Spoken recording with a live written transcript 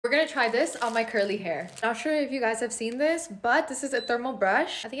gonna try this on my curly hair. Not sure if you guys have seen this, but this is a thermal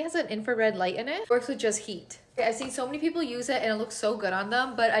brush. I think it has an infrared light in it. Works with just heat. Okay, I've seen so many people use it and it looks so good on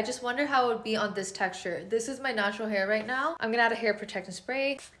them, but I just wonder how it would be on this texture. This is my natural hair right now. I'm gonna add a hair protectant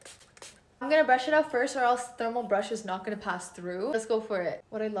spray. I'm gonna brush it out first or else thermal brush is not gonna pass through. Let's go for it.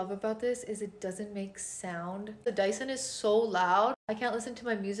 What I love about this is it doesn't make sound. The Dyson is so loud. I can't listen to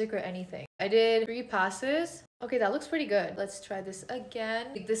my music or anything. I did 3 passes. Okay, that looks pretty good. Let's try this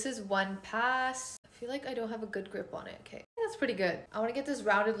again. This is 1 pass. I feel like I don't have a good grip on it. Okay, that's pretty good. I want to get this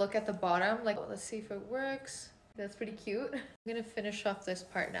rounded look at the bottom. Like, let's see if it works. That's pretty cute. I'm gonna finish off this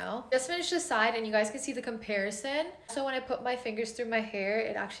part now. Just finished the side and you guys can see the comparison. So when I put my fingers through my hair,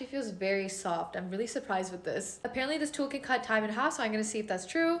 it actually feels very soft. I'm really surprised with this. Apparently this tool can cut time in half, so I'm gonna see if that's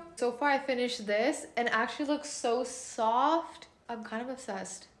true. So far I finished this and it actually looks so soft. I'm kind of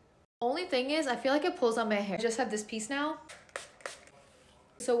obsessed. Only thing is I feel like it pulls on my hair. I just have this piece now.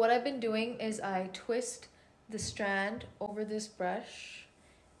 So what I've been doing is I twist the strand over this brush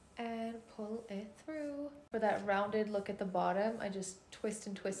and pull it through. For that rounded look at the bottom, I just twist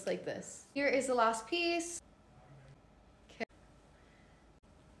and twist like this. Here is the last piece. Okay.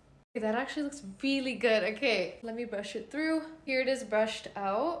 That actually looks really good. Okay, let me brush it through. Here it is brushed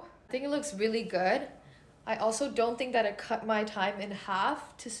out. I think it looks really good. I also don't think that it cut my time in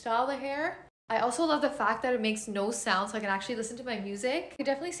half to style the hair. I also love the fact that it makes no sound, so I can actually listen to my music. I can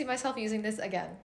definitely see myself using this again.